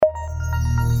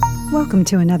Welcome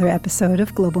to another episode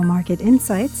of Global Market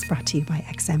Insights, brought to you by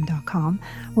XM.com,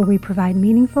 where we provide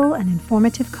meaningful and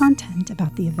informative content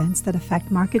about the events that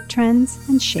affect market trends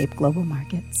and shape global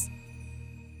markets.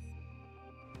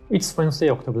 It's Wednesday,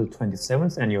 October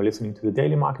 27th, and you're listening to the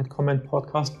Daily Market Comment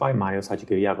podcast by Marios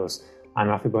Hadjikyriacos. I'm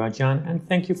Rafi Boyadjian, and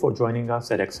thank you for joining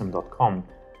us at XM.com.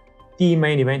 The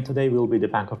main event today will be the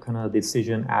Bank of Canada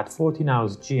decision at 14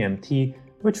 hours GMT,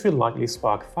 which will likely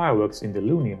spark fireworks in the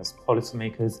loonie as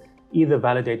policymakers either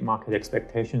validate market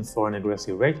expectations for an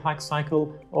aggressive rate hike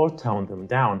cycle or tone them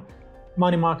down.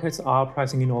 Money markets are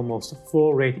pricing in almost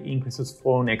 4 rate increases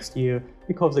for next year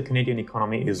because the Canadian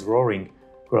economy is roaring.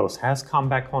 Growth has come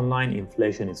back online,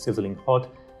 inflation is sizzling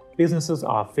hot, businesses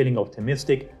are feeling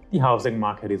optimistic, the housing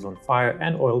market is on fire,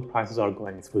 and oil prices are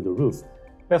going through the roof.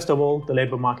 Best of all, the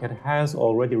labour market has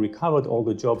already recovered all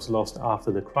the jobs lost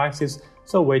after the crisis,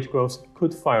 so wage growth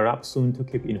could fire up soon to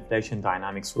keep inflation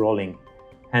dynamics rolling.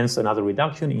 Hence, another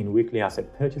reduction in weekly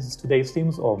asset purchases today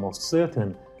seems almost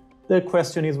certain. The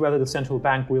question is whether the central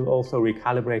bank will also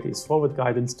recalibrate its forward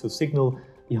guidance to signal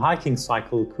the hiking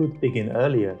cycle could begin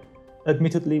earlier.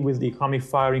 Admittedly, with the economy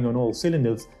firing on all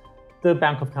cylinders, the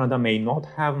Bank of Canada may not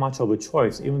have much of a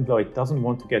choice, even though it doesn't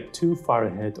want to get too far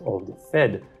ahead of the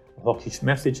Fed. A hawkish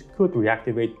message could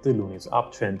reactivate the loonies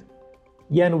uptrend.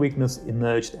 Yen weakness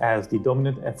emerged as the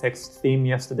dominant FX theme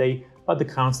yesterday, but the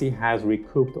currency has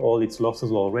recouped all its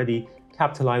losses already,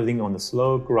 capitalizing on the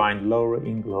slow grind lower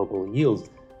in global yields.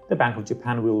 The Bank of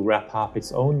Japan will wrap up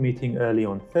its own meeting early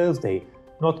on Thursday.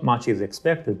 Not much is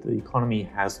expected. The economy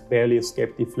has barely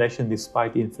escaped deflation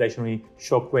despite the inflationary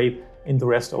shockwave in the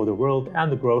rest of the world,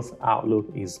 and the growth outlook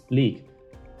is bleak.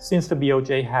 Since the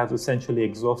BOJ has essentially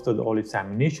exhausted all its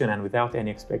ammunition and without any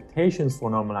expectations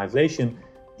for normalization,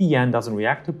 the yen doesn't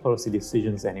react to policy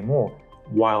decisions anymore.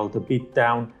 While the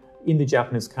beatdown in the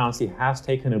Japanese currency has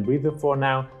taken a breather for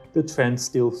now, the trend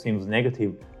still seems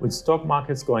negative, with stock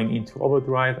markets going into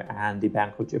overdrive and the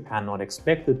Bank of Japan not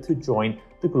expected to join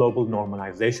the global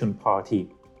normalization party.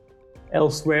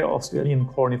 Elsewhere, Australian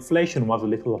core inflation was a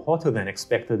little hotter than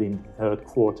expected in the third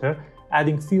quarter,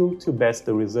 adding fuel to bets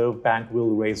the Reserve Bank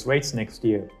will raise rates next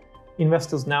year.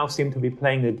 Investors now seem to be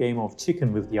playing a game of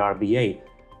chicken with the RBA.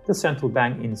 The central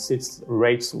bank insists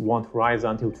rates won't rise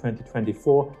until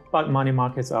 2024, but money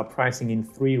markets are pricing in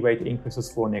 3 rate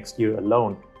increases for next year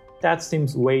alone. That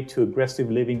seems way too aggressive,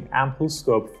 leaving ample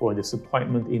scope for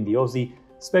disappointment in the Aussie,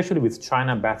 especially with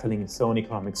China battling its own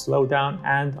economic slowdown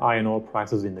and iron ore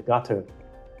prices in the gutter.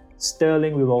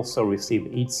 Sterling will also receive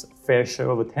its fair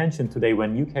share of attention today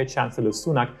when UK Chancellor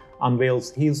Sunak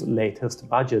unveils his latest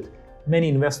budget. Many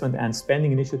investment and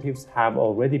spending initiatives have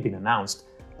already been announced,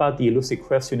 but the elusive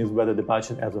question is whether the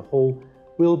budget as a whole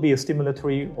will be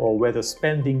stimulatory or whether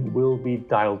spending will be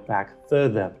dialed back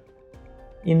further.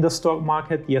 In the stock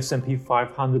market, the S&P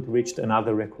 500 reached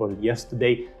another record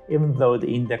yesterday, even though the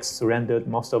index surrendered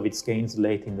most of its gains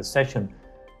late in the session.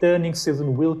 The earnings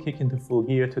season will kick into full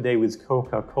gear today with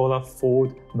Coca-Cola,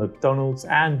 Ford, McDonald's,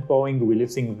 and Boeing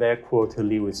releasing their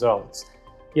quarterly results.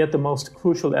 Yet the most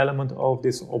crucial element of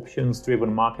this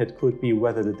options-driven market could be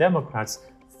whether the Democrats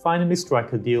finally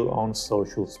strike a deal on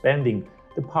social spending.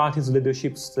 The party's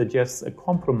leadership suggests a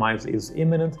compromise is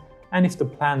imminent, and if the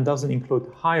plan doesn't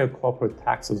include higher corporate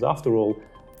taxes after all,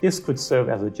 this could serve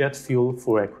as a jet fuel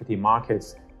for equity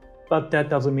markets. But that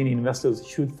doesn't mean investors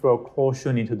should throw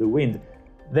caution into the wind.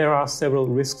 There are several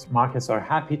risks markets are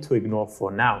happy to ignore for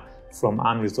now, from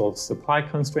unresolved supply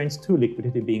constraints to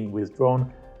liquidity being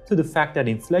withdrawn, to the fact that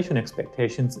inflation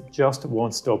expectations just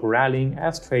won't stop rallying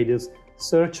as traders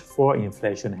search for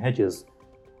inflation hedges.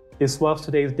 This was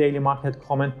today's Daily Market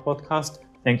Comment podcast.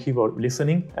 Thank you for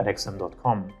listening at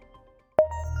XM.com.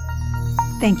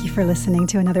 Thank you for listening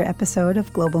to another episode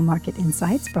of Global Market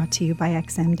Insights, brought to you by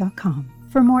XM.com.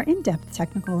 For more in-depth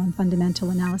technical and fundamental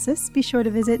analysis, be sure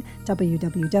to visit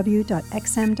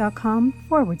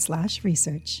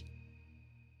www.xm.com/research.